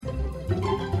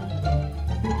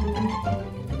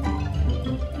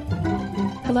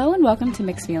Hello and welcome to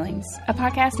Mixed Feelings, a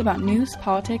podcast about news,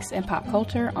 politics, and pop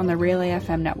culture on the Relay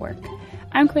FM network.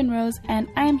 I'm Quinn Rose, and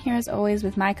I am here as always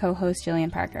with my co-host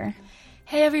Jillian Parker.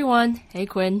 Hey everyone. Hey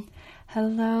Quinn.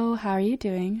 Hello, how are you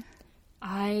doing?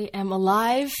 I am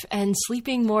alive and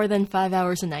sleeping more than 5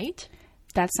 hours a night.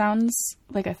 That sounds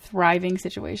like a thriving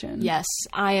situation. Yes,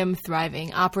 I am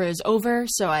thriving. Opera is over,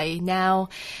 so I now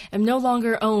am no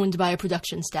longer owned by a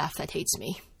production staff that hates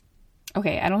me.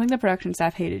 Okay, I don't think the production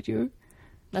staff hated you.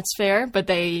 That's fair, but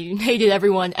they hated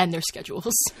everyone and their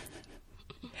schedules.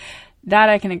 That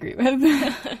I can agree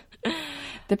with.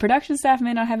 The production staff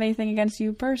may not have anything against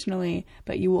you personally,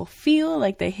 but you will feel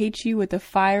like they hate you with the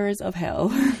fires of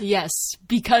hell. Yes,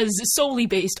 because solely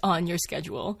based on your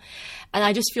schedule. And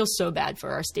I just feel so bad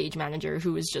for our stage manager,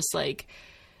 who is just like,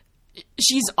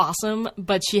 she's awesome,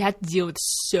 but she had to deal with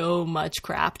so much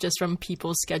crap just from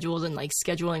people's schedules and like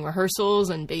scheduling rehearsals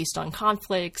and based on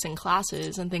conflicts and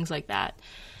classes and things like that.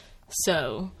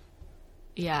 So,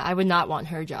 yeah, I would not want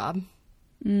her job.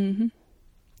 Mm-hmm.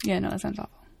 Yeah, no, that sounds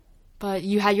awful. But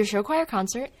you had your show choir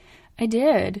concert. I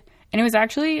did. And it was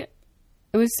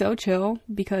so chill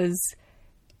because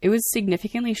it was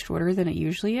significantly shorter than it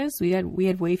usually is. We had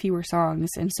way fewer songs,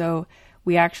 and so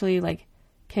we actually like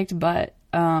kicked butt.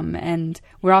 And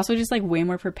we're also just like way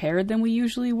more prepared than we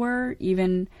usually were,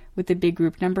 even with the big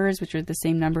group numbers, which are the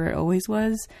same number it always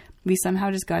was. We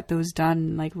somehow just got those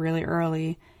done like really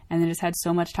early, and then just had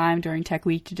so much time during Tech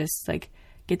Week to just like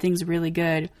get things really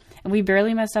good. And we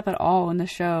barely messed up at all in the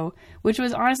show, which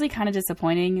was honestly kind of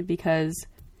disappointing because...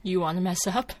 You want to mess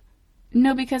up?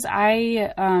 No, because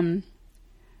I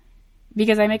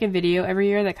make a video every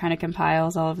year that kind of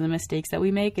compiles all of the mistakes that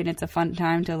we make, and it's a fun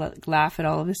time to laugh at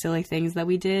all of the silly things that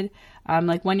we did.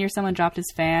 Like one year someone dropped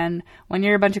his fan, one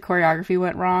year a bunch of choreography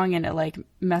went wrong, and it like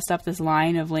messed up this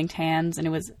line of linked hands, and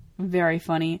it was very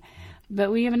funny.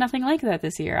 But we have nothing like that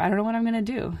this year. I don't know what I'm going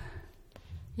to do.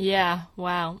 Yeah,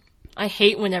 wow. I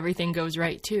hate when everything goes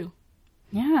right, too.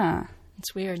 Yeah.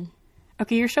 It's weird.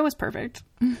 Okay, your show was perfect.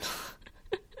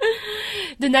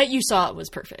 The night you saw it was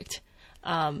perfect.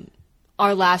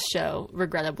 Our last show,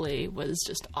 regrettably, was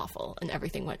just awful, and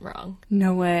everything went wrong.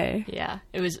 No way. Yeah,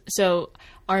 it was. So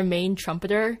our main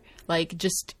trumpeter, like,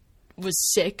 just was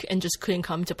sick and just couldn't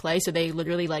come to play, so they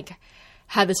literally, like,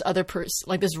 had this other person,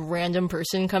 like, this random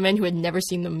person come in who had never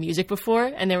seen the music before,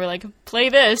 and they were like, play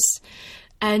this.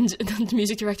 And the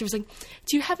music director was like,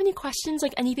 do you have any questions,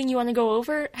 like anything you want to go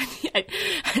over?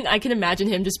 And I can imagine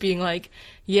him just being like,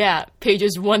 yeah,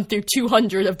 pages 1 through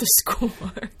 200 of the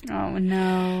score. Oh,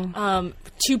 no.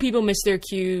 2 people missed their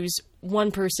cues.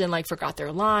 1 person, like, forgot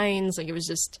their lines. Like, it was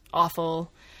just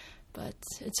awful. But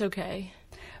it's okay.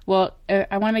 Well,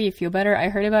 I want to make you feel better. I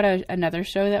heard about another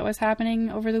show that was happening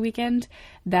over the weekend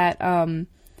that...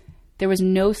 there was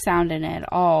no sound in it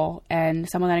at all, and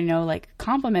someone that I know, like,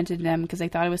 complimented them because they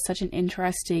thought it was such an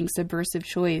interesting, subversive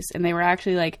choice, and they were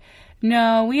actually like,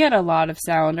 no, we had a lot of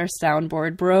sound. Our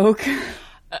soundboard broke.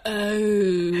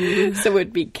 Oh. So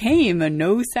it became a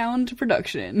no-sound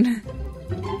production.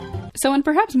 So in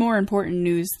perhaps more important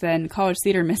news than college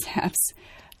theater mishaps,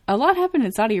 a lot happened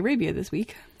in Saudi Arabia this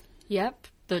week. Yep,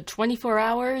 the 24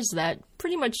 hours that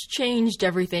pretty much changed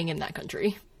everything in that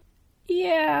country.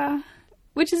 Yeah...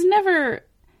 Which is never...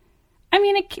 I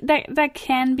mean, that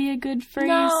can be a good phrase.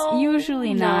 No,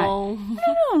 usually not. No. I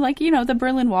don't know. Like, you know, the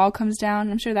Berlin Wall comes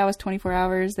down. I'm sure that was 24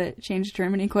 hours that changed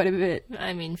Germany quite a bit.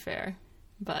 I mean, fair.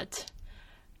 But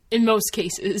in most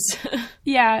cases.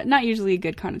 Yeah, not usually a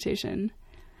good connotation.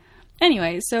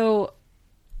 Anyway, so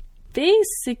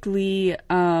basically,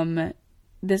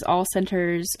 this all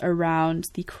centers around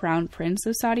the Crown Prince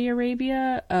of Saudi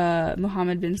Arabia,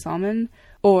 Mohammed bin Salman,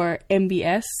 or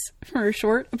MBS for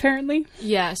short, apparently.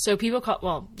 Yeah, so people call,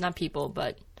 well, not people,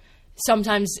 but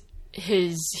sometimes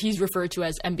he's referred to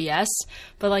as MBS,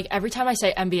 but like every time I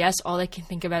say MBS, all I can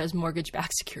think about is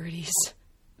mortgage-backed securities.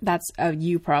 That's a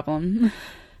you problem.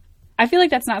 I feel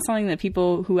like that's not something that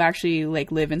people who actually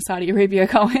like live in Saudi Arabia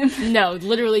call him. No,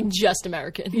 literally just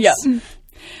Americans. Yeah.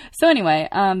 So anyway,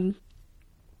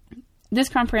 this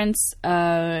crown prince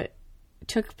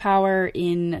took power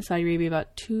in Saudi Arabia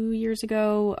about 2 years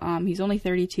ago. He's only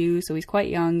 32, so he's quite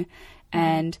young,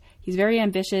 and he's very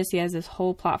ambitious. He has this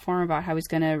whole platform about how he's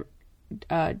going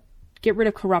to get rid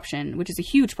of corruption, which is a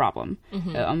huge problem.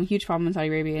 A huge problem in Saudi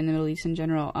Arabia and the Middle East in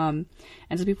general. And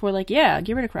so people were like, yeah,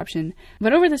 get rid of corruption.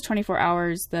 But over this 24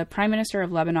 hours, the prime minister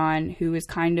of Lebanon, who is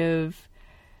kind of,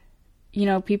 you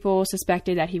know, people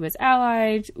suspected that he was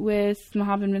allied with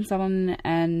Mohammed bin Salman,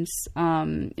 and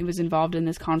it was involved in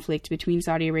this conflict between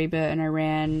Saudi Arabia and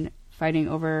Iran fighting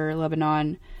over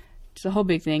Lebanon. It's a whole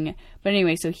big thing. But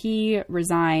anyway, so he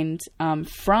resigned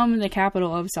from the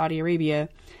capital of Saudi Arabia.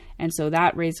 And so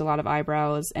that raised a lot of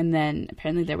eyebrows. And then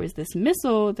apparently there was this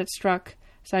missile that struck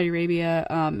Saudi Arabia.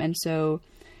 And so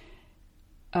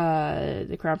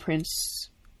the crown prince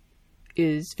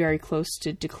is very close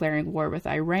to declaring war with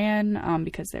Iran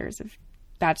because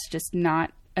that's just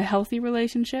not a healthy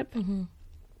relationship,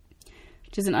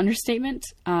 which is an understatement.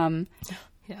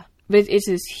 Yeah. But it's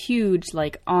this huge,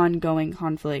 like, ongoing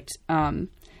conflict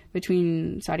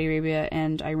between Saudi Arabia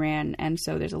and Iran, and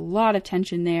so there's a lot of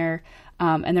tension there.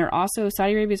 And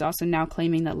Saudi Arabia is also now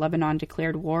claiming that Lebanon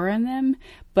declared war on them,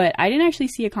 but I didn't actually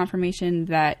see a confirmation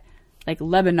that, like,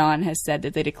 Lebanon has said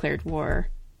that they declared war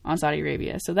on Saudi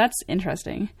Arabia, so that's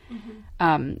interesting.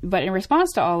 But in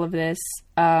response to all of this,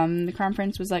 the crown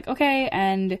prince was like, okay,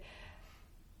 and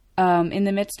in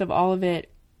the midst of all of it,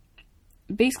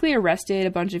 basically arrested a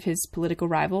bunch of his political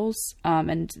rivals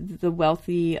and the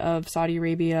wealthy of Saudi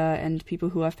Arabia and people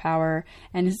who have power,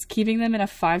 and is keeping them in a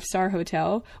 5-star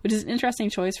hotel, which is an interesting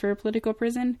choice for a political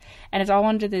prison. And it's all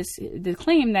under the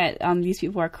claim that these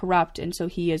people are corrupt, and so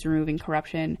he is removing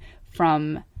corruption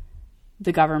from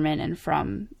the government and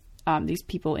from these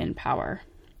people in power.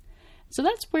 So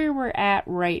that's where we're at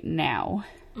right now.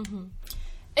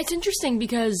 It's interesting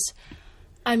because,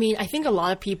 I mean, I think a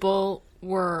lot of people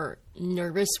were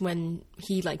nervous when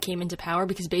he, like, came into power,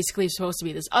 because basically he's supposed to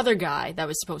be this other guy that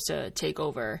was supposed to take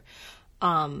over.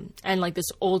 And, like, this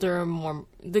older,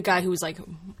 the guy who was, like,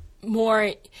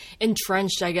 more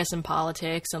entrenched, I guess, in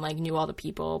politics and, like, knew all the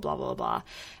people, blah, blah, blah.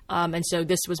 And so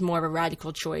this was more of a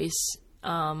radical choice.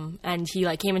 And he,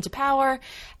 like, came into power,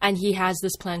 and he has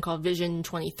this plan called Vision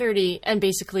 2030. And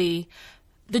basically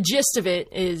the gist of it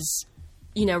is,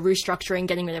 you know, restructuring,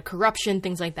 getting rid of corruption,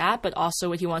 things like that. But also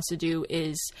what he wants to do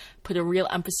is put a real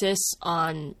emphasis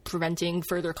on preventing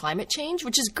further climate change,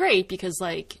 which is great because,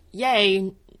 like,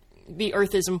 yay, the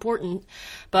earth is important.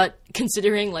 But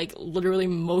considering, like, literally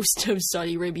most of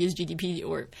Saudi Arabia's GDP,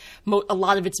 or a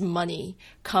lot of its money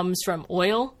comes from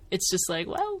oil, it's just like,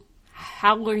 well,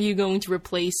 how are you going to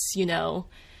replace, you know,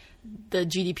 the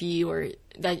GDP or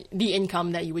the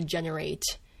income that you would generate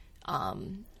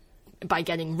by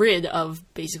getting rid of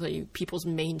basically people's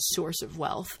main source of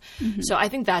wealth? So I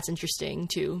think that's interesting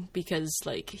too, because,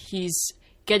 like, he's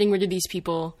getting rid of these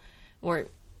people, or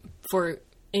for,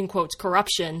 in quotes,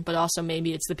 corruption, but also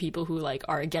maybe it's the people who, like,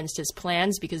 are against his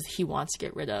plans because he wants to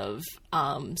get rid of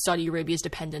Saudi Arabia's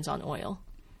dependence on oil.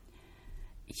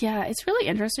 Yeah, it's really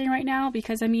interesting right now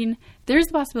because, I mean, there's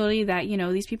the possibility that, you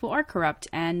know, these people are corrupt,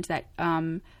 and that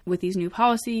with these new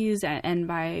policies and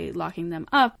by locking them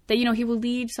up, that, you know, he will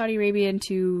lead Saudi Arabia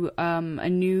into a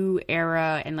new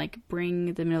era and, like,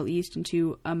 bring the Middle East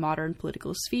into a modern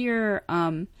political sphere.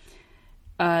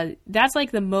 That's,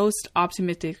 like, the most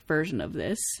optimistic version of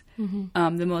this.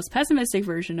 The most pessimistic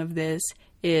version of this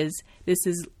is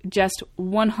just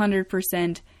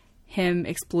 100% him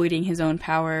exploiting his own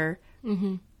power,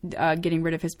 getting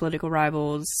rid of his political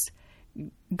rivals,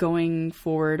 going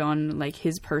forward on, like,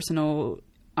 his personal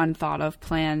unthought of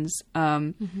plans,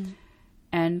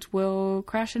 and will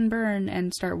crash and burn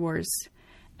and start wars.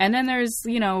 And then there's,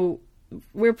 you know,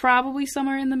 we're probably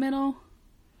somewhere in the middle.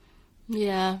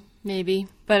 Yeah, maybe.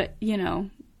 But, you know,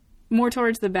 more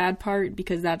towards the bad part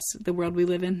because that's the world we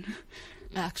live in.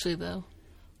 Actually, though,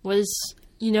 was,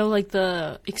 you know, like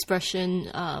the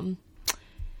expression,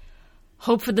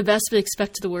 hope for the best, but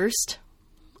expect the worst.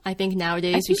 I think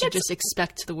nowadays we should just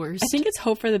expect the worst. I think it's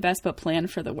hope for the best, but plan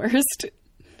for the worst.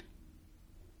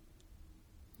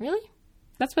 Really?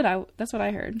 That's what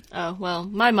I heard. Oh, well,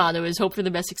 my motto is hope for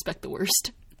the best, expect the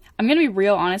worst. I'm going to be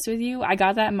real honest with you. I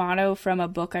got that motto from a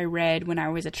book I read when I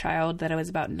was a child that was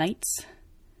about knights.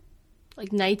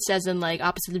 Like knights as in, like,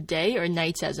 opposite of day, or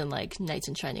knights as in, like, knights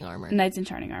in shining armor? Knights in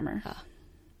shining armor. Ah.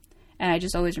 And I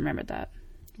just always remembered that.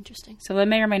 Interesting. So that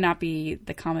may or may not be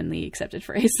the commonly accepted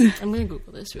phrase. I'm going to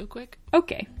Google this real quick.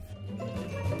 Okay.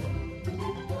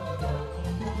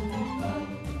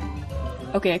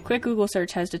 Okay, a quick Google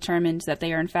search has determined that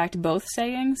they are in fact both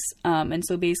sayings. And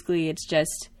so basically it's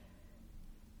just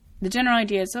the general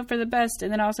idea is hope for the best,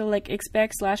 and then also, like,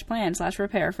 expect / plan /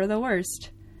 prepare for the worst.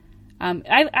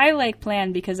 I like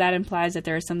plan because that implies that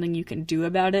there is something you can do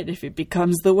about it if it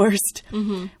becomes the worst,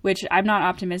 which I'm not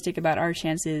optimistic about our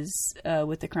chances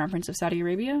with the Crown Prince of Saudi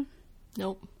Arabia.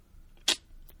 Nope.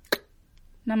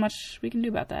 Not much we can do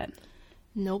about that.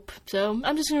 Nope. So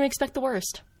I'm just going to expect the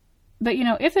worst. But, you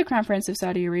know, if the Crown Prince of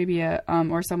Saudi Arabia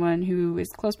or someone who is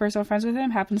close personal friends with him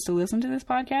happens to listen to this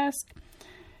podcast,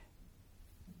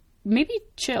 maybe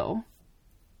chill.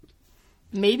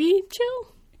 Maybe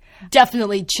chill?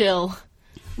 Definitely chill.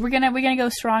 we're gonna go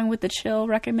strong with the chill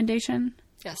recommendation.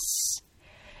 Yes.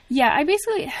 Yeah, I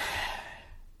basically,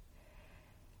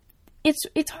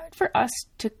 it's hard for us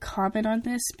to comment on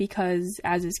this because,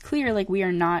 as is clear, like, we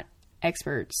are not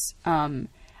experts. I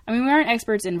mean, we aren't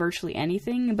experts in virtually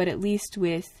anything, but at least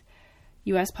with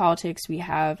U.S. politics, we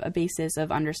have a basis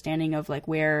of understanding of, like,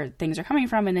 where things are coming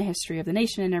from in the history of the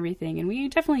nation and everything, and we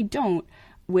definitely don't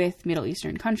with Middle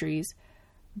Eastern countries,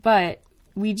 but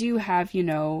we do have, you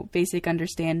know, basic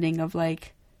understanding of,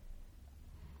 like,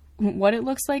 what it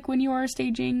looks like when you are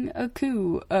staging a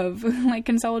coup of, like,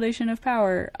 consolidation of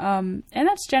power. And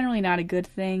that's generally not a good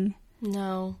thing.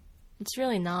 No, it's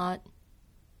really not.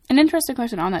 An interesting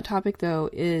question on that topic, though,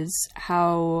 is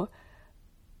how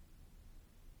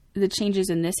the changes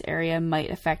in this area might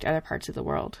affect other parts of the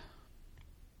world.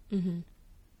 Mm-hmm.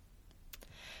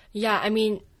 Yeah, I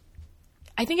mean,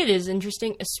 I think it is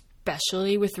interesting,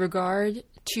 especially with regard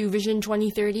to Vision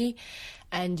 2030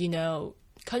 and, you know,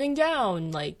 cutting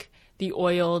down, like, the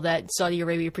oil that Saudi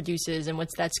Arabia produces and what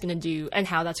that's going to do and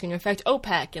how that's going to affect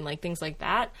OPEC and, like, things like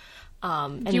that.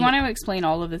 Do you want to explain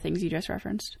all of the things you just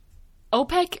referenced?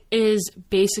 OPEC is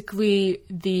basically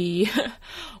the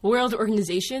world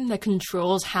organization that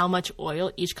controls how much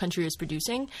oil each country is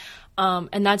producing.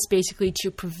 And that's basically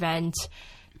to prevent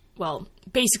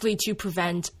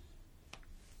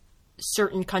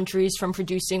certain countries from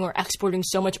producing or exporting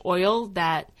so much oil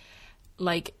that,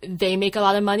 like, they make a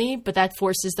lot of money, but that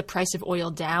forces the price of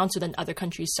oil down, so then other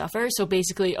countries suffer. So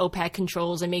basically, OPEC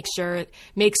controls and makes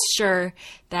sure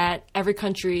that every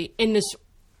country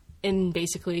in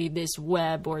basically this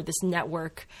web or this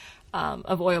network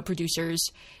of oil producers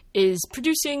is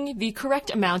producing the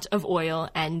correct amount of oil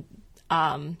and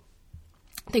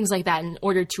things like that in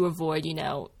order to avoid, you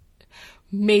know,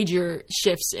 major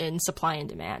shifts in supply and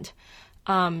demand.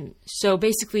 So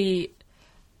basically,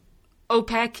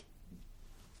 OPEC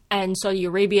and Saudi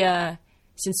Arabia,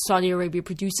 since Saudi Arabia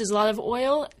produces a lot of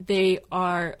oil, they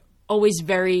are always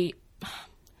very,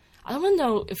 I don't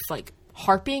know if, like,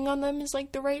 harping on them is,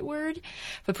 like, the right word,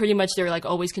 but pretty much they're, like,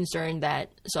 always concerned that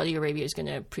Saudi Arabia is going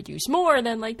to produce more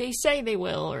than, like, they say they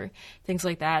will or things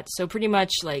like that. So pretty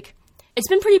much, like, it's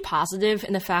been pretty positive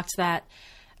in the fact that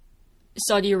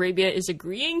Saudi Arabia is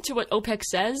agreeing to what OPEC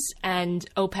says, and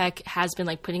OPEC has been,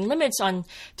 like, putting limits on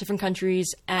different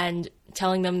countries and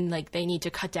telling them, like, they need to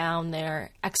cut down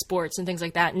their exports and things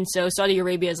like that. And so Saudi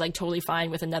Arabia is, like, totally fine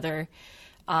with another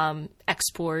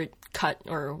export cut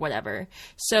or whatever.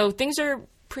 So things are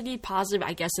pretty positive,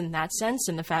 I guess, in that sense,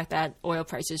 and the fact that oil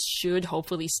prices should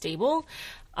hopefully stabilize.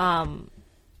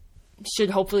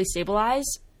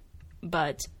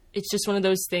 But it's just one of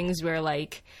those things where,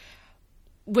 like,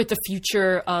 with the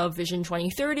future of Vision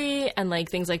 2030 and, like,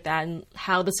 things like that, and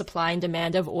how the supply and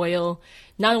demand of oil,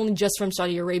 not only just from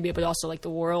Saudi Arabia, but also, like, the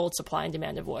world supply and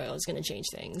demand of oil is going to change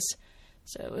things.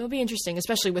 So it'll be interesting,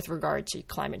 especially with regard to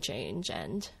climate change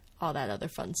and all that other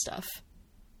fun stuff.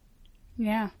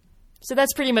 Yeah. So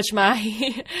that's pretty much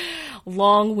my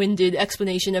long-winded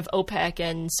explanation of OPEC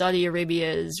and Saudi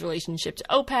Arabia's relationship to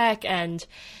OPEC and,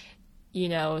 you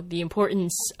know, the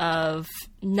importance of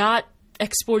not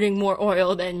exporting more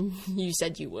oil than you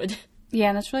said you would. Yeah,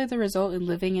 and that's really the result in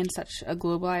living in such a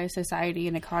globalized society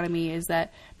and economy, is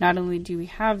that not only do we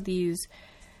have these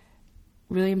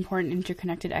really important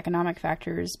interconnected economic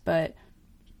factors, but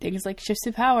things like shifts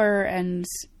of power and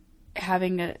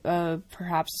having a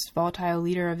perhaps volatile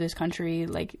leader of this country,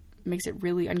 like, makes it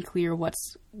really unclear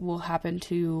will happen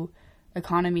to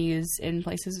economies in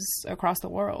places across the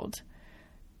world.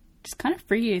 It's kind of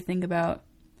freaky to think about.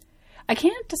 I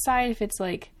can't decide if it's,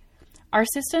 like, our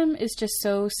system is just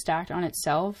so stacked on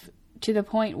itself to the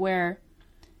point where,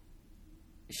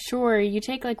 sure, you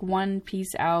take, like, one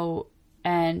piece out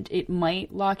and it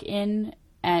might lock in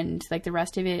and, like, the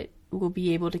rest of it will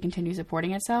be able to continue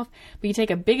supporting itself, but you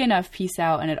take a big enough piece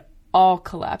out and it all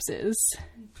collapses.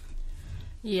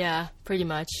 Yeah, pretty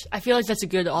much. I feel like that's a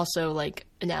good also, like,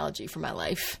 analogy for my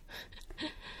life.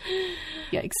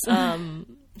 Yikes.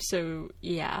 So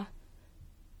yeah,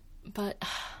 but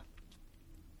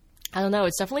I don't know,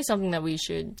 it's definitely something that we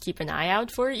should keep an eye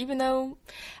out for, even though,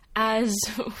 as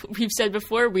we've said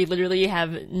before, we literally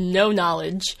have no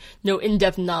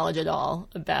in-depth knowledge at all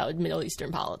about Middle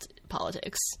Eastern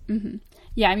politics. Mm-hmm.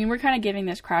 Yeah, I mean, we're kind of giving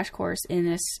this crash course in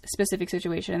this specific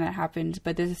situation that happened,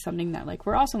 but this is something that, like,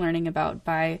 we're also learning about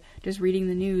by just reading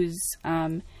the news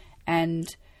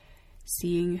and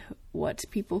seeing what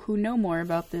people who know more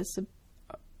about this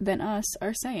than us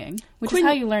are saying, which is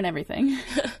how you learn everything.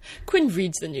 Quinn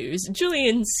reads the news.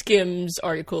 Julian skims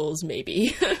articles,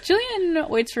 maybe. Julian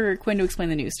waits for Quinn to explain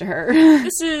the news to her.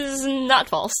 This is not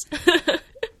false.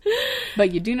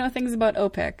 But you do know things about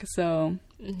OPEC, so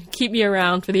Keep me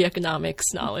around for the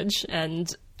economics knowledge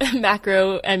and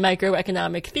macro and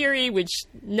microeconomic theory, which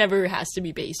never has to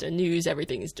be based on news.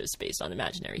 Everything is just based on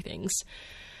imaginary things.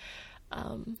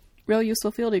 real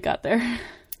useful field you got there.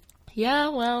 Yeah,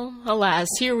 well, alas,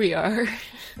 here we are.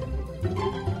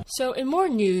 So in more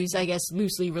news, I guess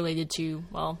loosely related to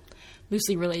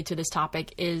this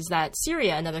topic, is that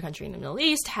Syria, another country in the Middle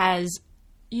East, has,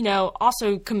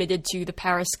 also committed to the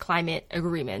Paris Climate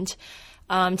Agreement.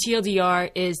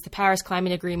 TLDR is the Paris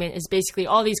Climate Agreement is basically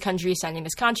all these countries signing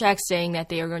this contract saying that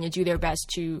they are going to do their best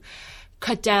to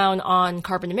cut down on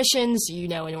carbon emissions,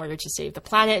 in order to save the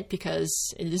planet,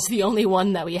 because it is the only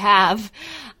one that we have.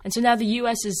 And so now the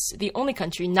U.S. is the only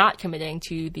country not committing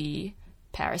to the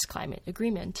Paris Climate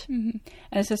Agreement. Mm-hmm.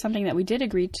 And this is something that we did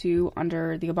agree to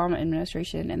under the Obama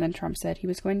administration, and then Trump said he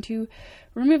was going to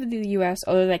remove the U.S.,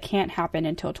 although that can't happen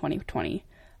until 2020,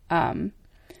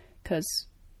 because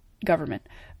government.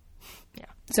 Yeah.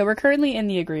 So we're currently in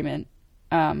the agreement,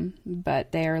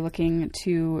 but they are looking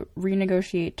to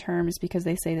renegotiate terms because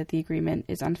they say that the agreement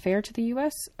is unfair to the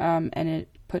U.S., and it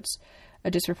puts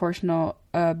a disproportionate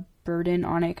burden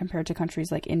on it compared to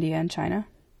countries like India and China.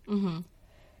 Mm-hmm.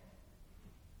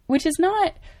 Which is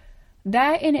not,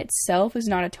 that in itself is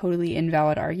not a totally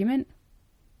invalid argument.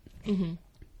 Mm-hmm.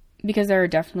 Because there are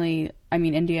definitely,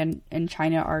 India and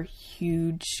China are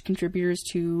huge contributors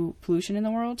to pollution in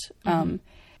the world. Mm-hmm.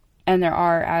 And there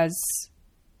are, as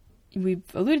we've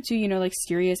alluded to,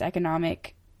 serious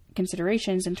economic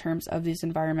considerations in terms of this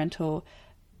environmental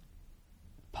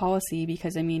policy,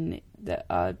 because, the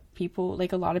people,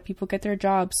 a lot of people get their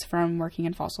jobs from working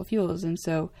in fossil fuels. And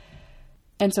so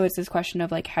it's this question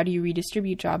of, how do you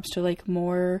redistribute jobs to,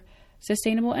 more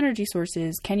sustainable energy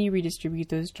sources? Can you redistribute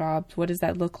those jobs? What does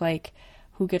that look like?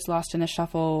 Who gets lost in the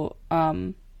shuffle?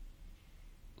 Who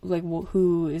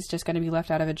is just going to be left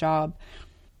out of a job?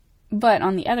 But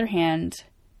on the other hand,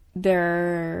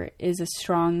 there is a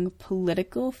strong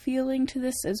political feeling to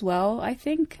this as well, I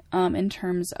think, in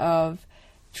terms of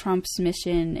Trump's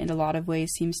mission in a lot of ways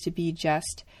seems to be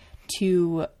just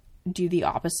to do the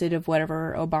opposite of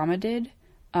whatever Obama did.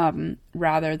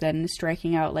 Rather than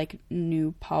striking out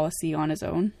new policy on his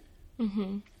own.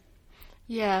 Mm-hmm.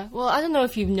 Yeah, well, I don't know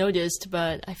if you've noticed,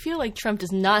 but I feel like Trump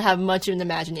does not have much of an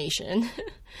imagination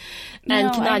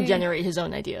and cannot generate his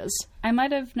own ideas. I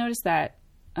might have noticed that.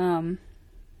 This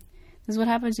is what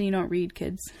happens when you don't read,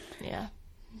 kids. Yeah.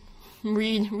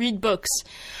 Read books.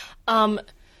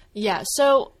 Yeah,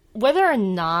 so whether or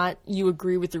not you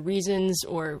agree with the reasons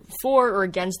or for or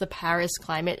against the Paris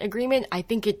Climate Agreement, I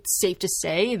think it's safe to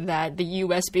say that the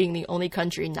U.S. being the only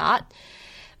country not,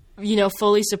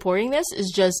 fully supporting this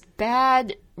is just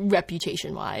bad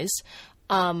reputation-wise.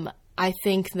 I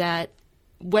think that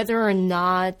whether or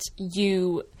not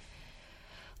you,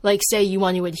 say you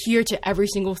want to adhere to every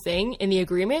single thing in the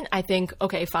agreement, I think,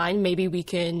 okay, fine, maybe we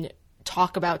can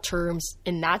talk about terms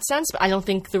in that sense, but I don't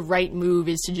think the right move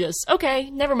is to just,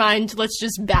 okay, never mind, let's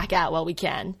just back out while we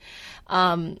can.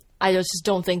 I just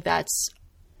don't think that's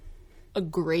a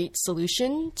great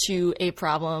solution to a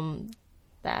problem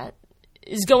that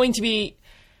is going to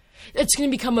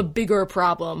become a bigger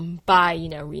problem by,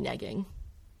 reneging.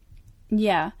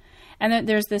 Yeah. And then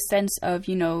there's this sense of,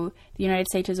 the United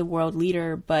States is a world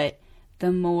leader, but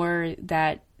the more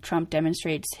that Trump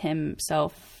demonstrates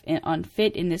himself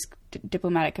unfit in this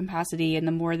diplomatic capacity, and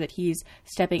the more that he's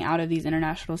stepping out of these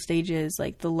international stages,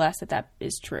 the less that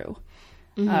is true.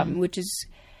 Mm-hmm. Which is,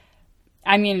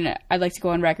 I'd like to go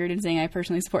on record in saying I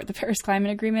personally support the Paris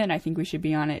Climate Agreement. I think we should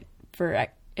be on it for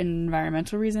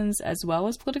environmental reasons as well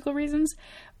as political reasons.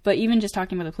 But even just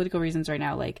talking about the political reasons right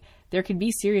now, there could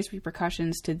be serious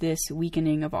repercussions to this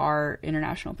weakening of our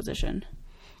international position.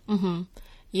 Mm-hmm.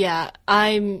 Yeah,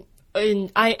 I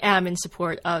am in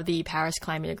support of the Paris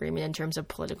Climate Agreement in terms of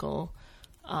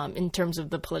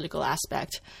the political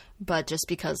aspect, but just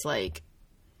because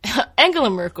Angela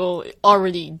Merkel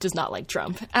already does not like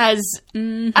Trump, as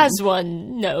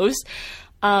one knows,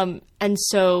 and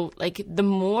so the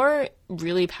more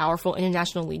really powerful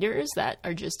international leaders that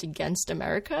are just against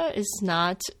America is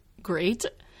not great,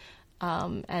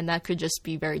 and that could just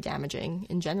be very damaging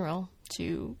in general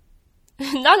to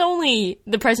not only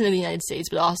the President of the United States,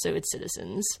 but also its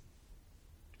citizens.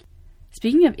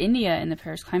 Speaking of India and the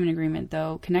Paris Climate Agreement,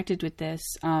 though, connected with this,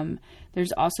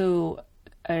 there's also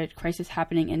a crisis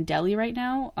happening in Delhi right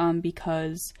now,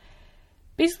 because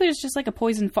basically there's just a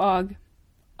poison fog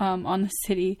on the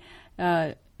city.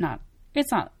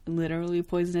 It's not literally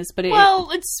poisonous, but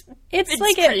it's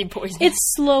pretty poisonous. It's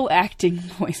slow acting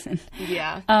poison.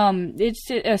 Yeah. It's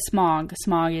a smog.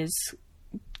 Smog is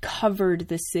covered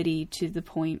the city to the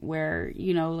point where,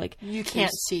 you know, like You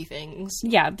can't see things.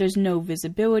 yeah, there's no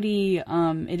visibility.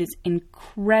 It is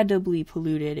incredibly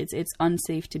polluted. It's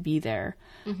unsafe to be there.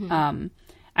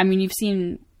 I mean, you've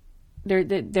seen there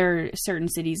are certain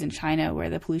cities in China where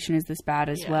the pollution is this bad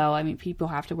as well. I mean, people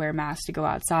have to wear masks to go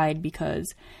outside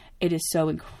because it is so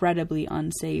incredibly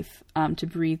unsafe to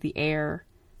breathe the air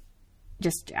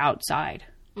just outside.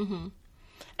 And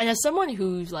as someone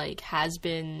who's like has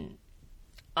been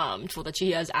told that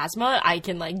she has asthma, I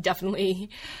can like definitely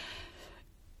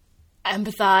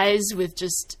empathize with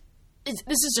just this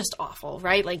is just awful,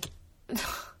 right? Like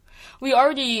we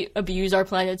already abuse our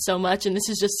planet so much, and this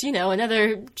is just, you know,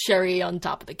 another cherry on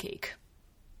top of the cake.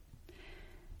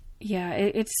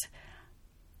 Yeah,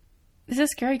 this is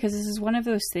scary because this is one of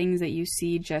those things that you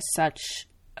see just such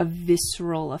a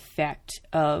visceral effect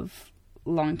of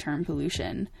long-term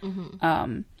pollution.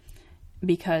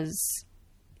 Because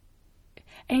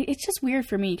and it's just weird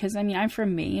for me because, I mean, I'm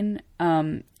from Maine.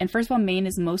 And first of all, Maine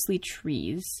is mostly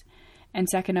trees. And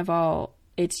second of all,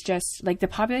 it's just like the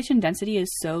population density is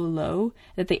so low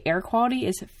that the air quality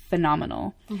is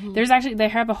phenomenal. There's actually, they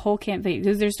have a whole campaign.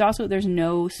 There's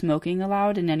no smoking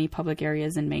allowed in any public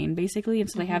areas in Maine, basically. And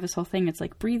so they have this whole thing. It's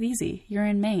like, breathe easy. You're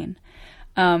in Maine.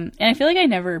 And I feel like I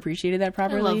never appreciated that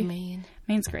properly. I love Maine.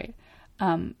 Maine's great. But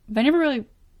I never really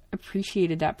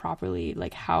appreciated that properly,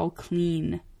 like how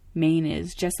clean Maine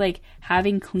is. Just like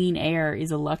having clean air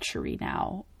is a luxury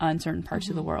now in certain parts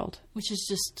of the world. Which is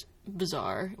just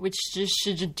bizarre, which just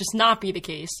should just not be the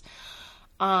case.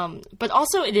 But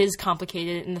also it is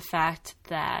complicated in the fact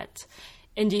that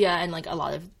India and like a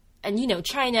lot of, and you know,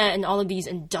 China and all of these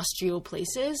industrial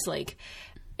places, like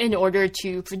in order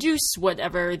to produce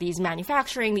whatever these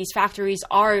factories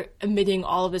are emitting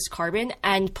all of this carbon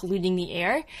and polluting the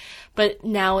air. But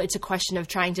now it's a question of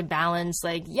trying to balance,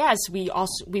 like, yes, we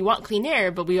want clean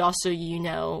air, but we also, you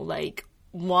know, like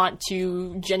want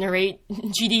to generate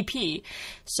GDP.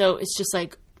 So it's just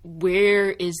like,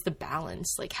 where is the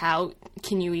balance? Like, how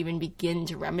can you even begin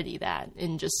to remedy that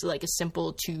in just like a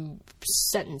simple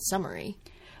 2-sentence summary?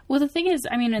 Well, the thing is,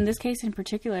 I mean, in this case in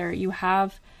particular, you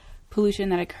have pollution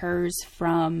that occurs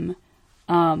from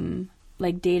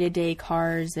like day-to-day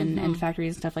cars and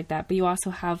factories and stuff like that. But you also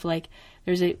have like,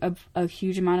 there's a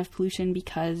huge amount of pollution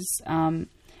because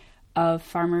of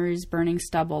farmers burning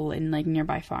stubble in like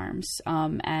nearby farms,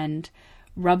 and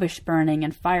rubbish burning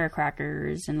and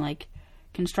firecrackers and like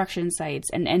construction sites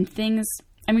and things.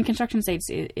 I mean, construction sites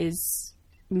is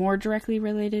more directly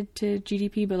related to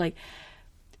GDP, but like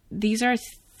these are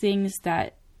things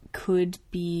that could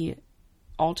be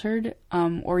altered,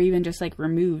 or even just like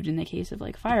removed in the case of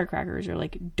like firecrackers, or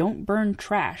like don't burn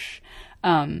trash.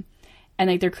 And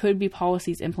like there could be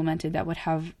policies implemented that would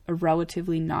have a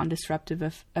relatively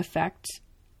non-disruptive effect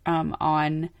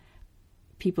on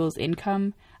people's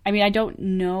income. I mean, I don't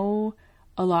know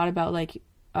a lot about like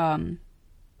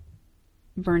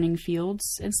burning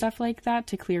fields and stuff like that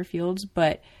to clear fields,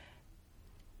 but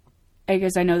I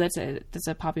guess I know that's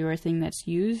a popular thing that's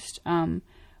used.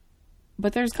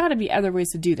 But there's got to be other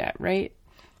ways to do that, right?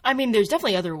 I mean, there's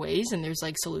definitely other ways, and there's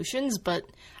like solutions, but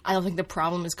I don't think the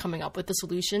problem is coming up with the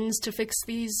solutions to fix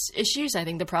these issues. I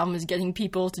think the problem is getting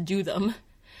people to do them.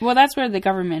 Well, that's where the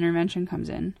government intervention comes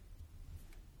in.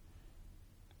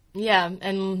 Yeah,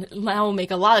 and that will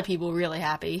make a lot of people really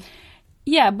happy.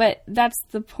 Yeah, but that's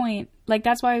the point. Like,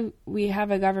 that's why we have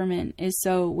a government, is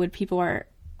so when people are,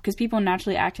 because people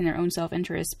naturally act in their own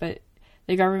self-interest, but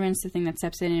the government's the thing that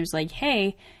steps in and is like,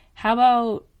 hey, how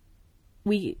about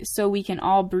we can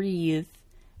all breathe,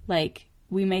 like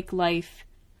we make life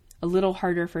a little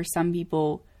harder for some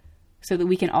people so that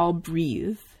we can all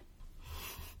breathe.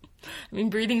 I mean,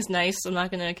 breathing's nice. I'm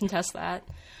not going to contest that.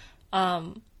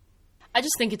 I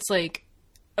just think it's like,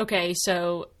 okay,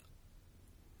 so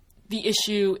the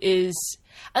issue is,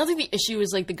 I don't think the issue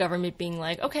is like the government being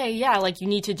like, okay, yeah, like you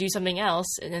need to do something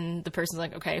else. And then the person's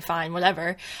like, okay, fine,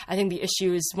 whatever. I think the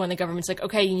issue is when the government's like,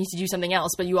 okay, you need to do something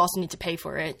else, but you also need to pay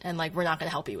for it. And like, we're not going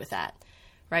to help you with that.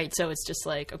 Right. So it's just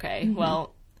like, okay,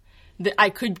 well, I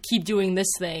could keep doing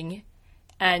this thing.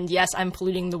 And yes, I'm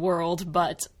polluting the world,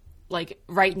 but like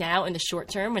right now in the short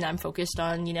term, when I'm focused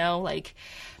on, you know, like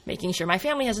making sure my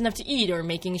family has enough to eat, or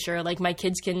making sure like my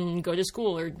kids can go to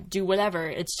school or do whatever,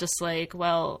 it's just like,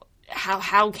 well,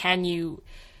 how can you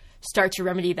start to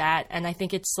remedy that? And I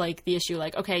think it's like the issue,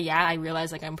 like, okay, yeah, I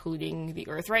realize like I'm polluting the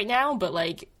earth right now, but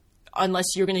like, unless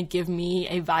you're going to give me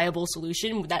a viable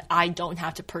solution that I don't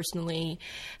have to personally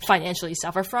financially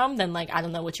suffer from, then like, I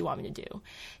don't know what you want me to do.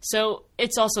 So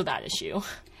it's also that issue.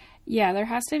 Yeah, there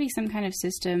has to be some kind of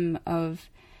system of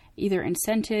either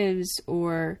incentives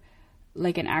or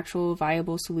like an actual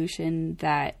viable solution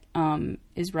that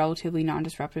is relatively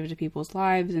non-disruptive to people's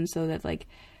lives, and so that like,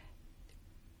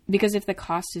 because if the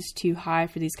cost is too high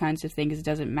for these kinds of things, it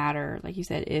doesn't matter. Like you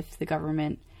said, if the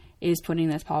government is putting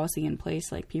this policy in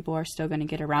place, like people are still going to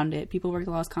get around it. People break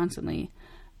the laws constantly.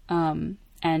 And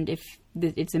if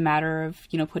it's a matter of,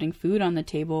 you know, putting food on the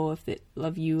table,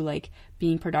 of you like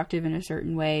being productive in a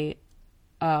certain way,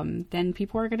 then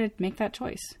people are going to make that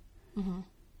choice. Mm-hmm.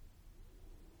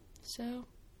 So,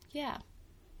 yeah.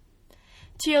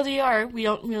 TLDR, we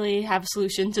don't really have a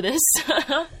solution to this.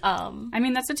 I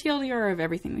mean, that's a TLDR of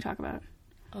everything we talk about.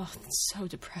 Oh, that's so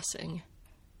depressing.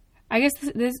 I guess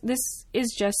this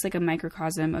is just like a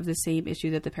microcosm of the same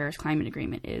issue that the Paris Climate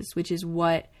Agreement is, which is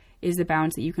what is the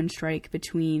balance that you can strike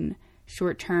between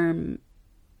short-term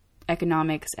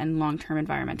economics and long-term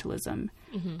environmentalism.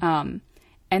 Mm-hmm.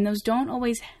 And those don't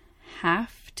always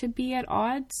have to be at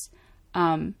odds.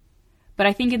 But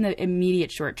I think in the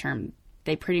immediate short term,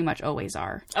 they pretty much always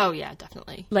are. Oh, yeah,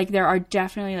 definitely. Like, there are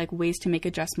definitely, like, ways to make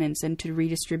adjustments and to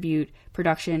redistribute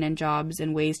production and jobs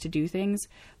and ways to do things.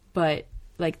 But,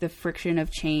 like, the friction of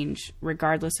change,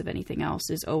 regardless of anything else,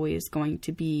 is always going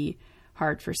to be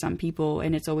hard for some people,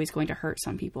 and it's always going to hurt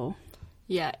some people.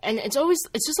 Yeah, and it's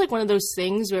just, like, one of those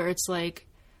things where it's, like,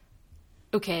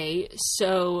 okay,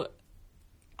 so,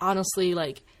 honestly,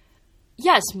 like,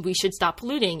 yes, we should stop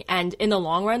polluting. And in the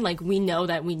long run, like, we know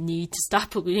that we need to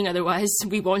stop polluting. Otherwise,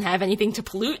 we won't have anything to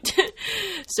pollute.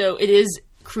 So it is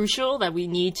crucial that we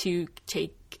need to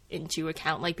take into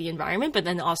account, like, the environment. But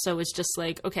then also it's just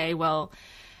like, okay, well,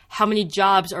 how many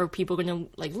jobs are people going to,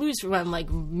 like, lose from,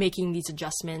 like, making these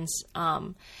adjustments?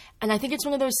 And I think it's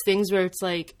one of those things where it's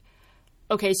like,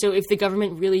 okay, so if the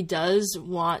government really does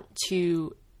want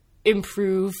to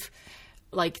improve,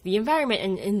 like, the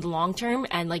environment in the long term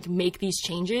and, like, make these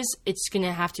changes, it's going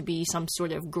to have to be some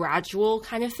sort of gradual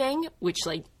kind of thing, which,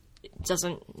 like,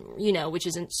 doesn't, you know, which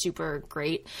isn't super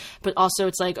great. But also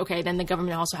it's like, okay, then the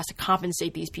government also has to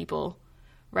compensate these people,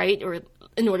 right? Or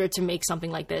in order to make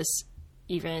something like this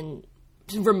even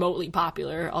remotely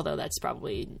popular, although that's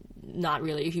probably not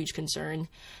really a huge concern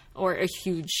or a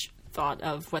huge thought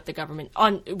of what the government's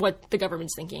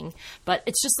thinking. But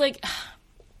it's just like,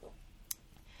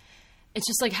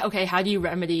 okay, how do you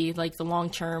remedy, like, the long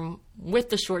term with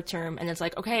the short term? And it's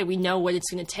like, okay, we know what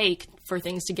it's going to take for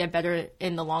things to get better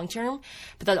in the long term,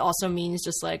 but that also means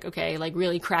just like, okay, like,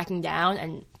 really cracking down,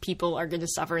 and people are going to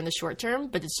suffer in the short term.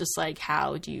 But it's just like,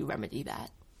 how do you remedy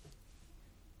that?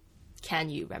 Can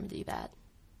you remedy that?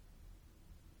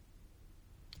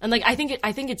 And, like, I think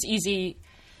it's easy,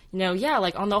 you know, yeah,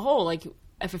 like, on the whole, like,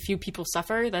 if a few people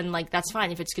suffer, then, like, that's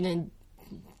fine if it's going to,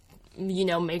 you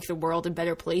know, make the world a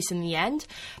better place in the end.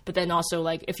 But then also,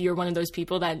 like, if you're one of those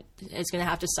people that is going to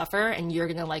have to suffer and you're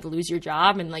going to, like, lose your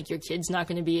job, and, like, your kid's not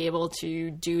going to be able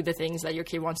to do the things that your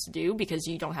kid wants to do because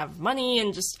you don't have money,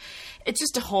 and just, it's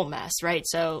just a whole mess, right?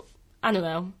 So, I don't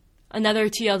know. Another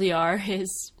TLDR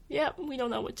is, yeah, we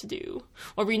don't know what to do.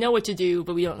 Or we know what to do,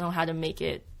 but we don't know how to make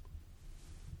it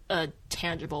a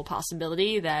tangible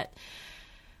possibility that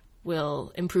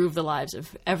will improve the lives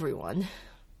of everyone.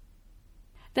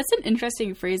 That's an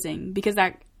interesting phrasing, because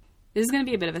this is going to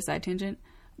be a bit of a side tangent,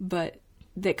 but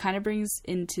that kind of brings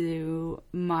into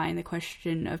mind the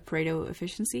question of Pareto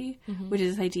efficiency, mm-hmm. which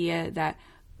is this idea that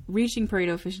reaching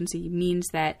Pareto efficiency means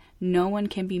that no one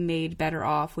can be made better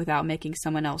off without making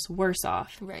someone else worse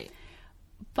off. Right.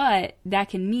 But that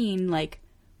can mean, like,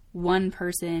 one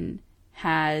person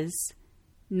has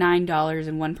 $9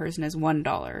 and one person has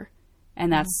 $1,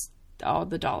 and that's all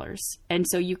the dollars. And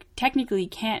so you technically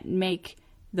can't make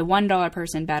the $1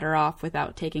 person better off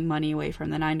without taking money away from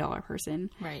the $9 person.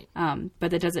 Right.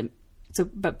 But that doesn't.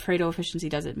 But Pareto efficiency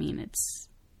doesn't mean it's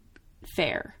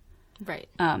fair. Right.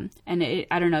 And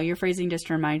I don't know. Your phrasing just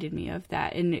reminded me of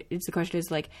that. And the question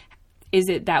is, like, is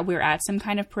it that we're at some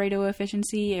kind of Pareto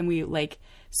efficiency, and we, like,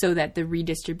 so that the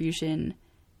redistribution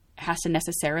has to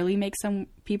necessarily make some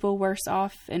people worse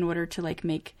off in order to, like,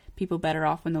 make people better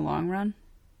off in the long run?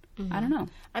 Mm-hmm. I don't know.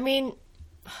 I mean,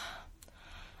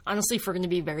 honestly, if we're going to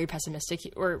be very pessimistic,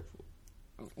 or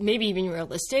maybe even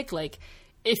realistic, like,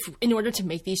 if in order to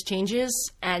make these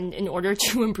changes and in order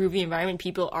to improve the environment,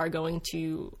 people are going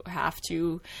to have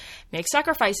to make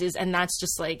sacrifices, and that's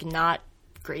just, like, not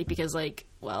great, because, like,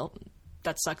 well,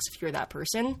 that sucks if you're that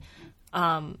person.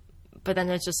 But then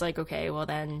it's just like, okay, well,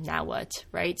 then now what,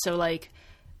 right? So, like,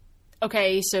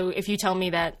 okay, so if you tell me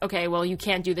that, okay, well, you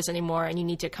can't do this anymore and you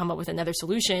need to come up with another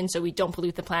solution so we don't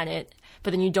pollute the planet,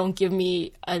 but then you don't give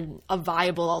me a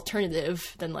viable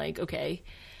alternative, then, like, okay,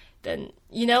 then,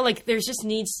 you know, like, there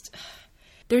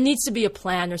needs to be a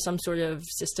plan or some sort of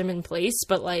system in place.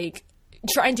 But, like,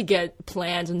 trying to get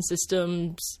plans and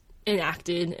systems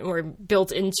enacted or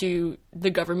built into the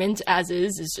government as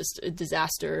is just a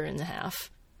disaster and a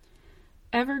half.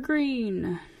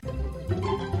 Evergreen.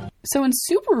 So in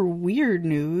super weird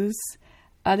news,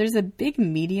 there's a big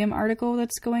Medium article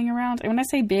that's going around. And when I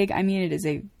say big, I mean it is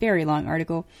a very long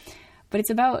article. But it's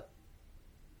about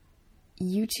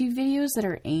YouTube videos that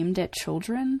are aimed at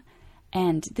children.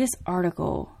 And this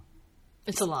article...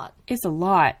 It's a lot. It's a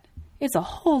lot. It's a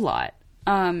whole lot.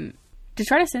 To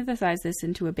try to synthesize this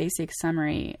into a basic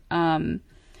summary,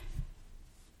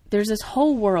 there's this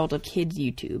whole world of kids'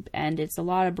 YouTube. And it's a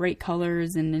lot of bright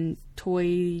colors and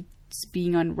toys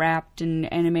being unwrapped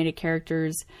and animated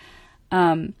characters.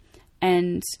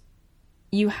 And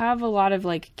you have a lot of,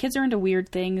 like, kids are into weird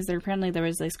things. There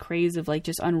was this craze of, like,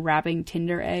 just unwrapping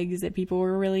Tinder eggs that people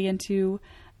were really into.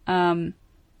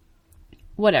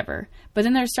 Whatever. But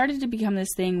then there started to become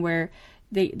this thing where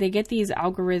they get these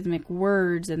algorithmic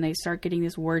words and they start getting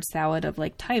this word salad of,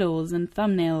 like, titles and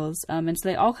thumbnails. And so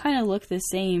they all kind of look the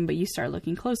same, but you start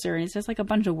looking closer and it's just like a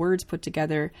bunch of words put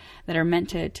together that are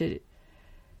meant to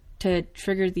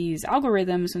trigger these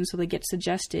algorithms. And so they get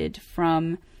suggested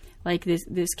from, like,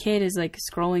 this kid is, like,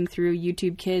 scrolling through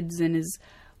YouTube Kids and is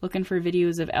looking for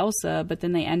videos of Elsa, but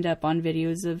then they end up on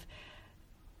videos of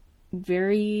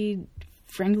very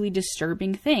frankly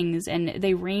disturbing things. And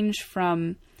they range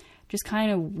from just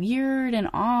kind of weird and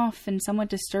off and somewhat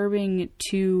disturbing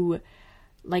to,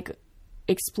 like,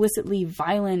 explicitly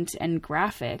violent and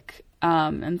graphic,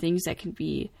 and things that can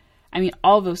be, I mean,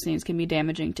 all those things can be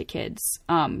damaging to kids,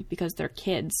 because they're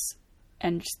kids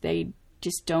and they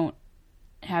just don't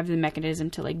have the mechanism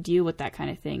to, like, deal with that kind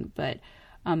of thing. But,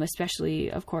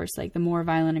 especially, of course, like, the more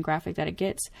violent and graphic that it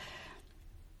gets.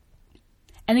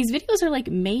 And these videos are, like,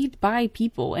 made by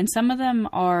people, and some of them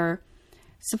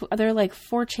they're, like,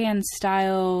 4chan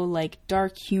style, like,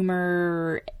 dark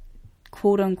humor,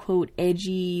 quote unquote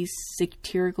edgy,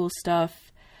 satirical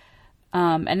stuff.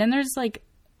 And then there's, like,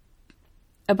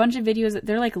 a bunch of videos that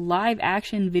they're, like, live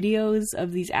action videos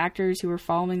of these actors who are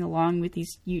following along with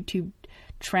these YouTube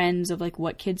trends of, like,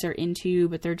 what kids are into,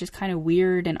 but they're just kind of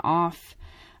weird and off.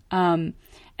 And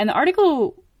the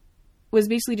article was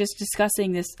basically just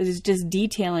discussing this, just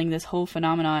detailing this whole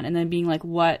phenomenon and then being like,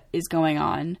 what is going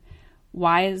on?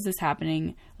 Why is this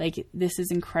happening? Like, this is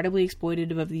incredibly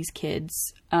exploitative of these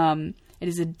kids. It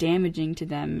is damaging to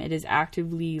them. It is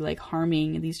actively, like,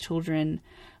 harming these children,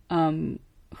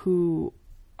 who,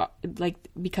 like,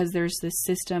 because there's this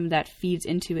system that feeds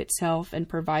into itself and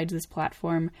provides this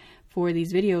platform for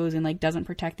these videos and, like, doesn't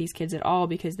protect these kids at all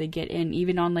because they get in,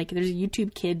 even on, like, there's a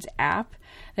YouTube Kids app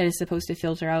that is supposed to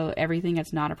filter out everything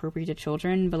that's not appropriate to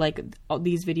children, but, like, all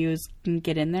these videos can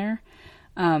get in there.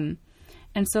 And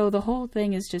so the whole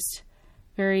thing is just it's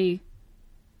very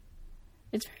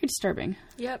disturbing.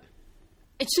 Yep.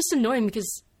 It's just annoying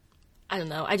because, I don't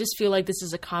know, I just feel like this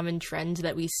is a common trend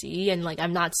that we see, and, like,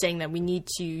 I'm not saying that we need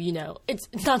to, you know, it's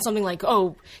not something like,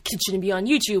 oh, kids shouldn't be on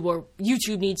YouTube, or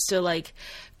YouTube needs to, like,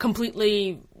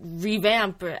 completely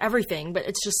revamp everything, but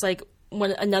it's just, like,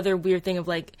 another weird thing of,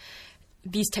 like,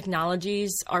 these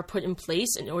technologies are put in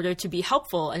place in order to be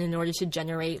helpful and in order to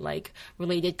generate, like,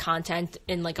 related content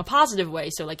in, like, a positive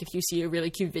way. So, like, if you see a really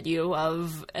cute video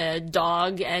of a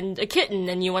dog and a kitten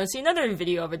and you want to see another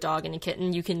video of a dog and a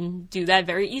kitten, you can do that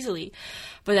very easily.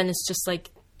 But then it's just, like,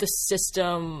 the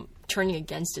system turning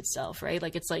against itself, right?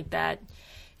 Like, it's like that,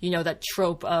 you know, that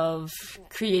trope of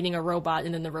creating a robot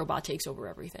and then the robot takes over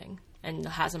everything and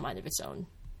has a mind of its own.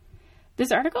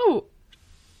 This article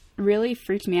really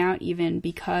freaked me out even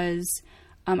because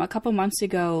a couple months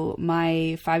ago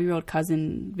my 5-year-old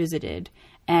cousin visited,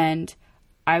 and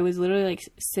I was literally, like,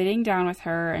 sitting down with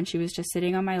her and she was just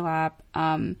sitting on my lap,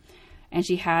 and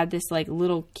she had this, like,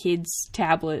 little kids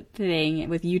tablet thing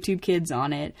with YouTube Kids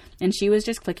on it, and she was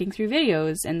just clicking through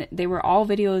videos, and they were all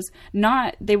videos,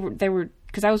 they were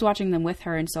because I was watching them with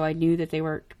her, and so I knew that they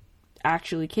were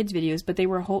actually kids videos, but they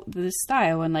were this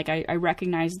style, and, like, I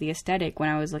recognized the aesthetic when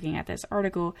I was looking at this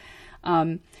article,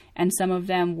 and some of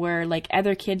them were, like,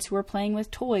 other kids who were playing with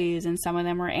toys, and some of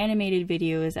them were animated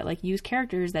videos that, like, use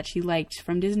characters that she liked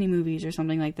from Disney movies or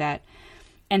something like that.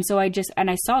 And so I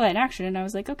saw that in action, and I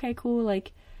was like, okay, cool,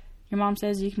 like, your mom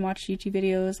says you can watch YouTube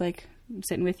videos, like, I'm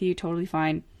sitting with you, totally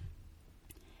fine.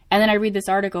 And then I read this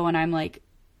article and I'm like,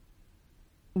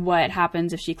 what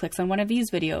happens if she clicks on one of these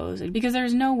videos? Because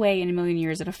there's no way in a million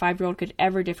years that a 5-year-old could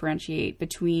ever differentiate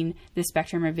between the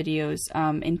spectrum of videos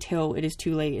until it is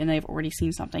too late and they've already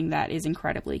seen something that is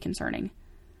incredibly concerning.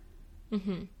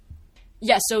 Mm-hmm.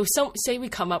 Yeah, so say we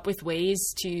come up with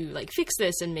ways to like fix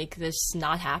this and make this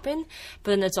not happen,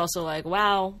 but then it's also like,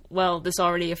 wow, well, this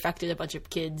already affected a bunch of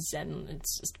kids and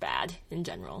it's just bad in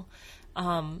general.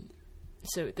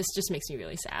 So this just makes me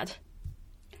really sad.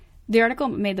 The article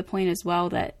made the point as well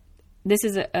that this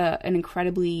is an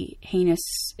incredibly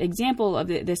heinous example of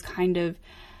this kind of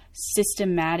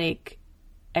systematic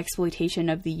exploitation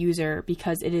of the user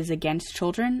because it is against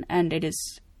children and it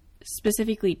is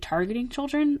specifically targeting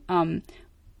children.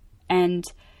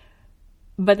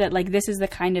 But that like this is the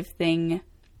kind of thing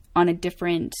on a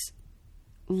different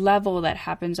level that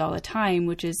happens all the time,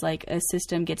 which is like a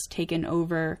system gets taken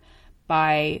over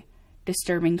by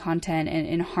disturbing content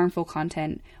and harmful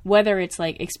content, whether it's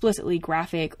like explicitly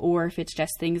graphic or if it's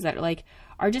just things that like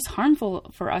are just harmful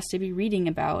for us to be reading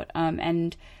about.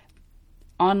 And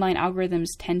online algorithms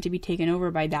tend to be taken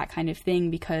over by that kind of thing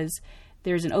because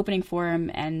there's an opening forum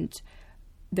and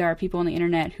there are people on the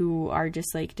internet who are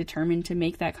just like determined to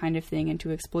make that kind of thing and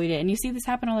to exploit it. And you see this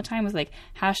happen all the time with like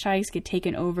hashtags get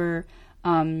taken over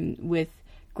with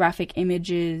graphic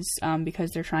images because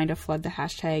they're trying to flood the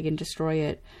hashtag and destroy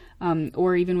it.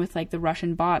 Or even with like the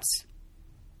Russian bots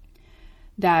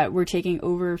that were taking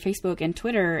over Facebook and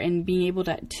Twitter and being able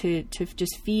to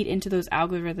just feed into those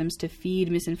algorithms to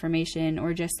feed misinformation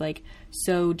or just like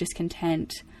sow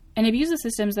discontent and abuse the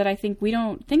systems that I think we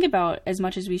don't think about as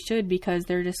much as we should because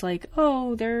they're just like,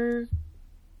 oh, they're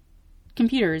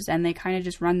computers and they kind of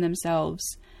just run themselves.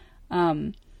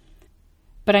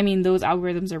 But I mean, those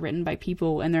algorithms are written by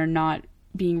people and they're not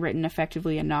being written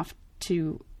effectively enough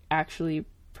to actually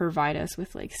provide us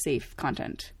with like safe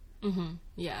content. Mm-hmm.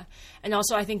 Yeah. And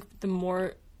also I think the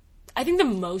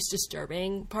most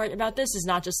disturbing part about this is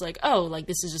not just like, oh, like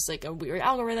this is just like a weird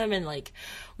algorithm and like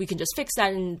we can just fix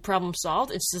that and problem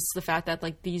solved. It's just the fact that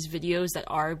like these videos that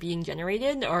are being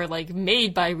generated are like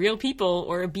made by real people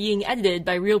or being edited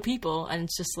by real people. And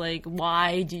it's just like,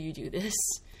 why do you do this?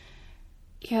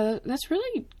 Yeah, that's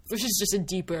really... Which is just a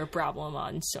deeper problem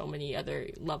on so many other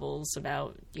levels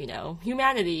about, you know,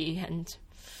 humanity and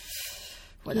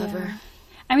whatever. Yeah.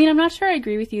 I mean, I'm not sure I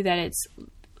agree with you that it's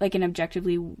like an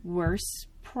objectively worse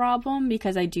problem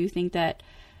because I do think that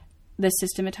the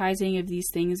systematizing of these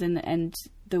things and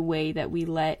the way that we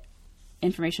let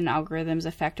information algorithms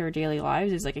affect our daily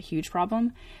lives is like a huge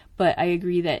problem. But I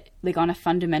agree that like on a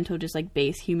fundamental, just like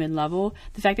base human level,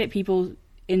 the fact that people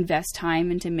invest time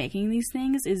into making these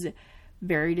things is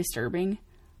very disturbing.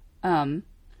 And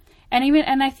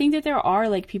I think that there are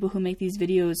like people who make these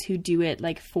videos who do it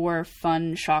like for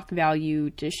fun shock value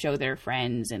to show their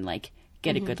friends and like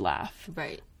get a good laugh.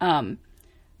 Right.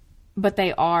 But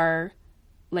they are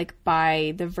like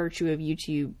by the virtue of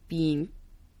YouTube being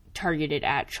targeted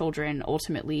at children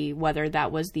ultimately, whether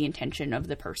that was the intention of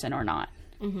the person or not.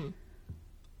 Mm-hmm.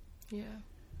 Yeah.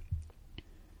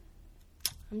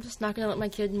 I'm just not going to let my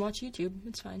kid watch YouTube.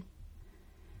 It's fine.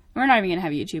 We're not even going to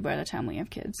have YouTube by the time we have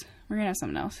kids. We're going to have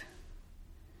something else.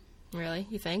 Really?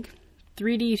 You think?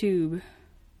 3D tube.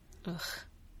 Ugh.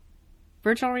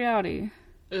 Virtual reality.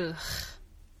 Ugh.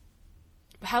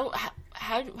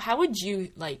 How would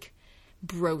you, like,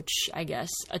 broach, I guess,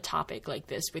 a topic like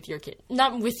this with your kid?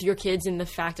 Not with your kids in the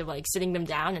fact of, like, sitting them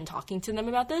down and talking to them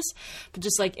about this, but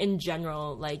just, like, in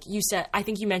general. Like, you said, I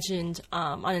think you mentioned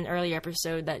on an earlier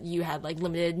episode that you had, like,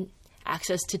 limited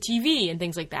access to TV and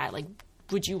things like that. Like,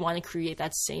 would you want to create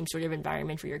that same sort of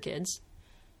environment for your kids?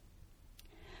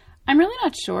 I'm really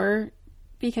not sure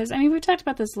because, I mean, we talked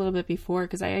about this a little bit before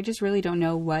because I just really don't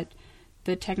know what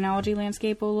the technology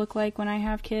landscape will look like when I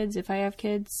have kids, if I have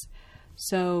kids.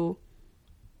 So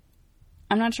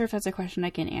I'm not sure if that's a question I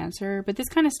can answer, but this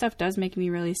kind of stuff does make me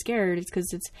really scared. It's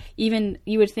because it's even,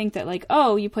 you would think that like,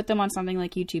 oh, you put them on something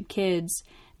like YouTube Kids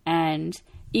and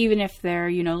even if they're,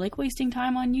 you know, like wasting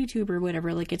time on YouTube or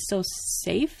whatever, like it's still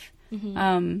safe.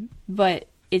 Mm-hmm. But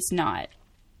it's not.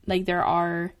 Like there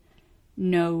are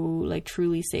no like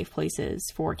truly safe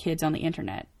places for kids on the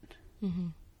internet. Mm-hmm.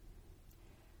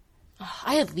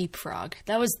 I had Leapfrog.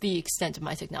 That was the extent of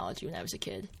my technology when I was a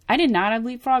kid. I did not have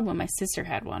Leapfrog, but my sister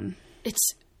had one.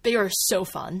 They are so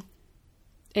fun.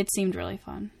 It seemed really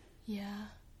fun. Yeah.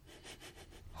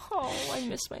 Oh, I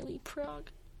miss my Leapfrog.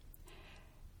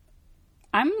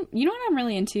 You know what I'm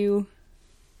really into?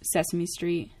 Sesame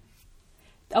Street.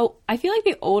 Oh, I feel like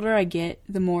the older I get,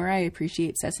 the more I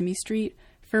appreciate Sesame Street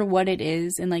for what it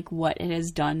is and like what it has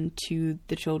done to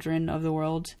the children of the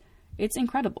world. It's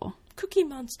incredible. Cookie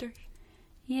Monster.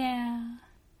 Yeah.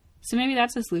 So maybe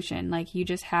that's the solution. Like you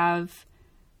give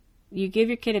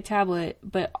your kid a tablet,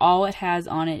 but all it has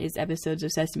on it is episodes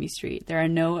of Sesame Street. There are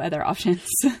no other options.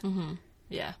 Mm-hmm.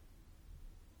 Yeah.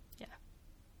 Yeah.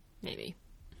 Maybe.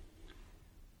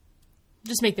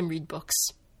 Just make them read books.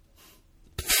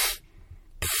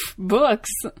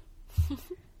 Books?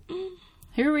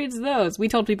 Who reads those? We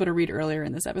told people to read earlier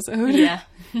in this episode. Yeah.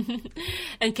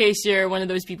 In case you're one of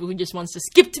those people who just wants to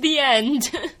skip to the end.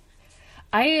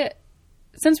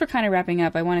 Since we're kind of wrapping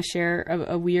up, I want to share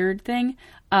a weird thing.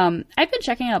 I've been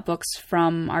checking out books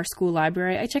from our school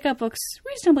library. I check out books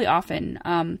reasonably often.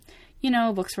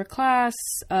 Books for class,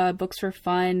 books for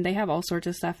fun. They have all sorts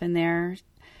of stuff in there.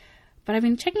 But I've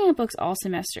been checking out books all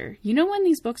semester. You know when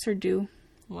these books are due?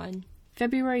 When?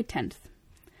 February 10th.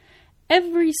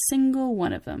 Every single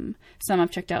one of them. Some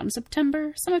I've checked out in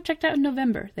September, some I've checked out in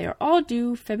November. They are all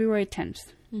due February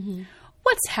 10th. Mm-hmm.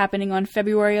 What's happening on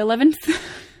February 11th?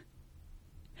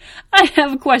 I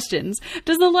have questions.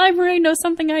 Does the library know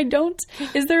something I don't?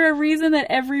 Is there a reason that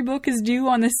every book is due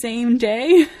on the same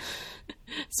day?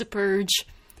 It's a purge.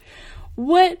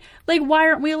 What? Like, why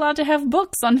aren't we allowed to have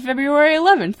books on February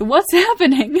 11th? What's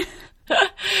happening?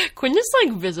 Quinn is,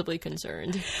 visibly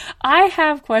concerned. I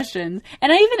have questions.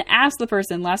 And I even asked the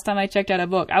person last time I checked out a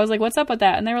book. I was like, what's up with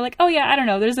that? And they were like, oh yeah, I don't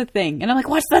know, there's a thing. And I'm like,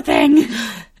 what's the thing?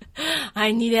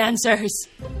 I need answers.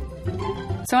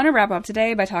 So I want to wrap up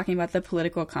today by talking about the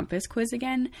political compass quiz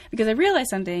again, because I realized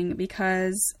something,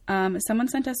 because someone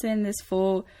sent us in this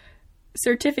full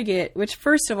certificate, which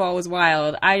first of all was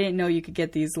wild. I didn't know you could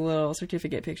get these little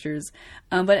certificate pictures,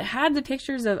 but it had the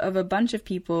pictures of a bunch of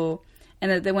people.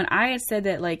 And that when I had said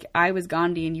that, I was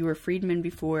Gandhi and you were Friedman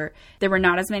before, there were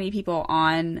not as many people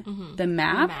on the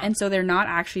map. And so they're not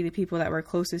actually the people that we're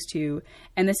closest to.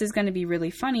 And this is going to be really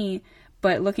funny.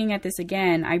 But looking at this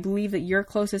again, I believe that you're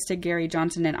closest to Gary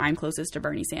Johnson and I'm closest to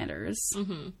Bernie Sanders.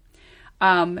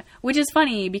 Mm-hmm. Which is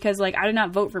funny because, I did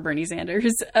not vote for Bernie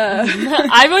Sanders.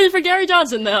 I voted for Gary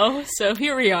Johnson, though. So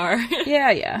here we are.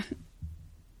 Yeah.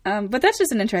 But that's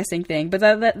just an interesting thing. But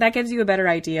that gives you a better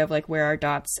idea of where our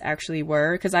dots actually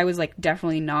were. Because I was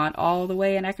definitely not all the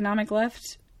way in economic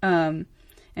left. And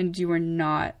you were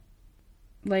not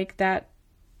that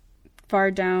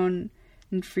far down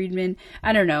in Friedman.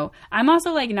 I don't know. I'm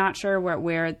also not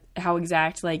sure how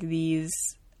exact these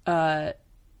dots.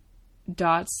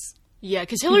 Yeah,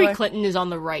 because Hillary Clinton is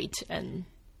on the right and.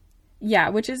 Yeah,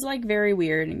 which is very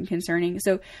weird and concerning.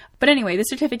 So, but anyway, the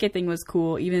certificate thing was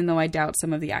cool, even though I doubt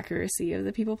some of the accuracy of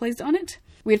the people placed on it.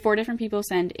 We had 4 different people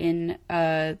send in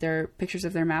their pictures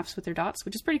of their maps with their dots,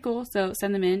 which is pretty cool. So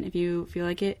send them in if you feel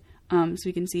like it, so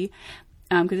we can see.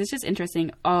 Because it's just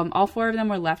interesting. All 4 of them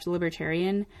were left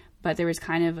libertarian, but there was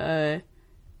kind of a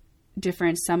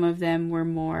difference. Some of them were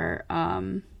more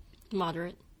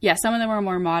moderate. Yeah, some of them were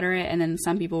more moderate, and then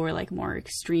some people were more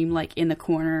extreme, in the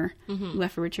corner,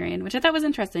 left libertarian, which I thought was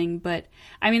interesting. But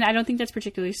I mean, I don't think that's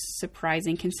particularly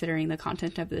surprising considering the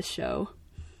content of this show.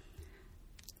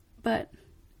 But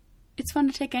it's fun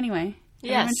to take anyway.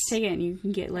 Yes, everyone should take it, and you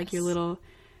can get your little.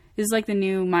 This is the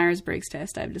new Myers-Briggs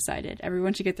test. I've decided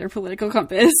everyone should get their political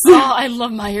compass. Oh, I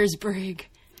love Myers-Briggs.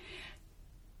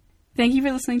 Thank you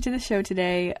for listening to the show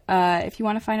today. If you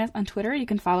want to find us on Twitter, you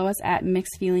can follow us at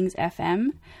Mixed Feelings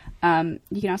FM.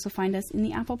 You can also find us in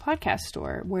the Apple Podcast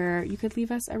Store, where you could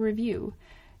leave us a review.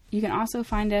 You can also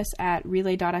find us at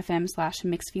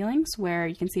relay.fm/mixedfeelings, where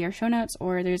you can see our show notes,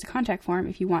 or there's a contact form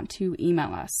if you want to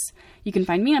email us. You can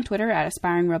find me on Twitter at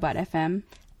AspiringRobotFM.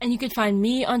 And you can find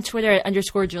me on Twitter at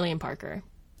 _Jillian Parker.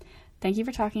 Thank you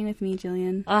for talking with me,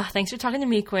 Jillian. Thanks for talking to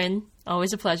me, Quinn.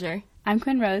 Always a pleasure. I'm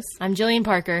Quinn Rose. I'm Jillian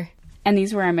Parker. And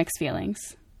these were our Mixed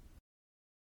Feelings.